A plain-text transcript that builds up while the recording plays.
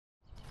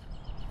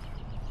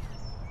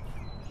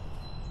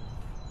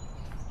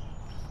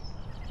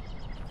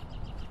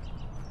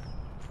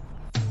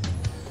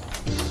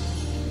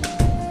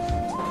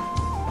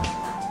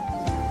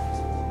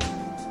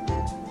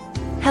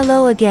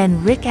Hello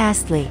again, Rick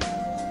Astley.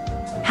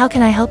 How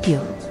can I help you?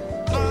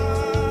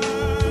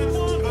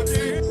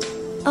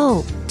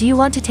 Oh, do you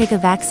want to take a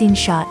vaccine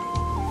shot?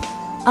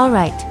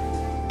 Alright.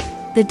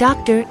 The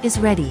doctor is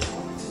ready.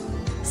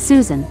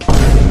 Susan.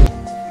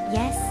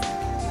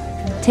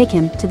 Yes? Take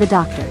him to the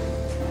doctor.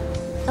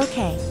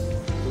 Okay.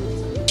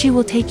 She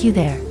will take you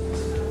there.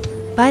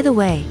 By the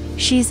way,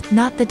 she's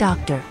not the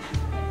doctor.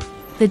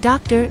 The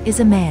doctor is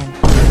a man.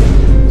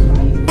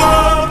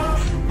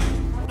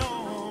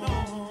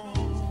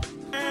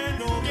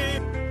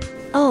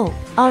 Oh,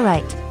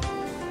 alright.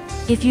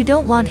 If you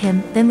don't want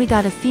him, then we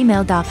got a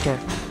female doctor.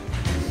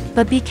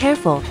 But be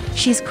careful,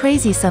 she's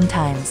crazy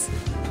sometimes.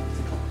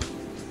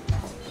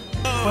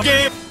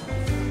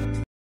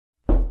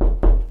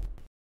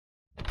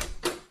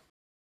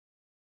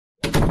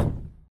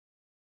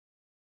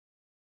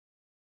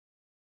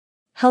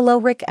 Hello,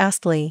 Rick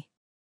Astley.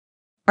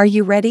 Are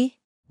you ready?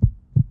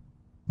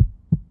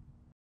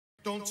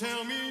 Don't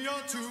tell me you're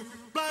too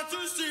blind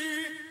to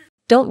see.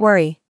 Don't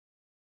worry.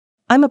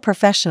 I'm a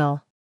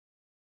professional.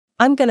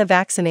 I'm gonna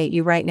vaccinate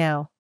you right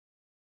now.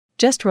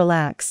 Just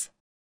relax.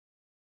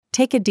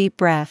 Take a deep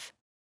breath.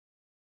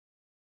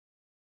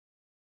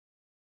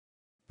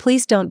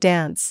 Please don't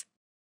dance.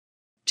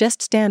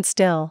 Just stand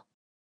still.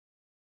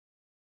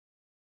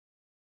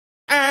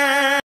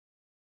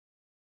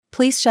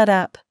 Please shut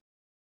up.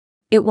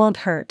 It won't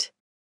hurt.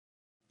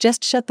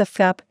 Just shut the f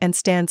up and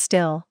stand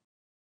still.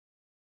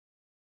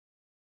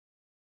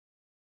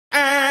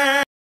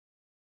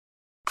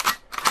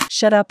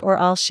 Shut up or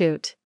I'll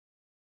shoot.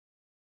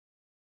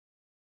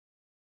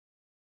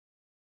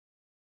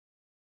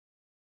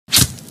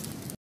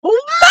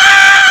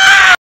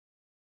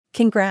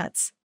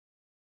 Congrats.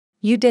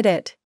 You did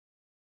it.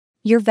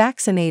 You're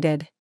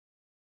vaccinated.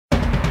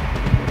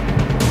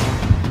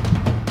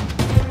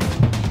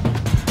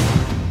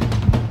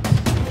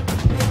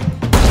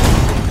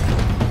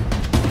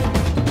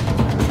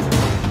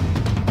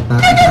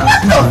 What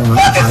the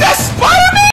fuck is this?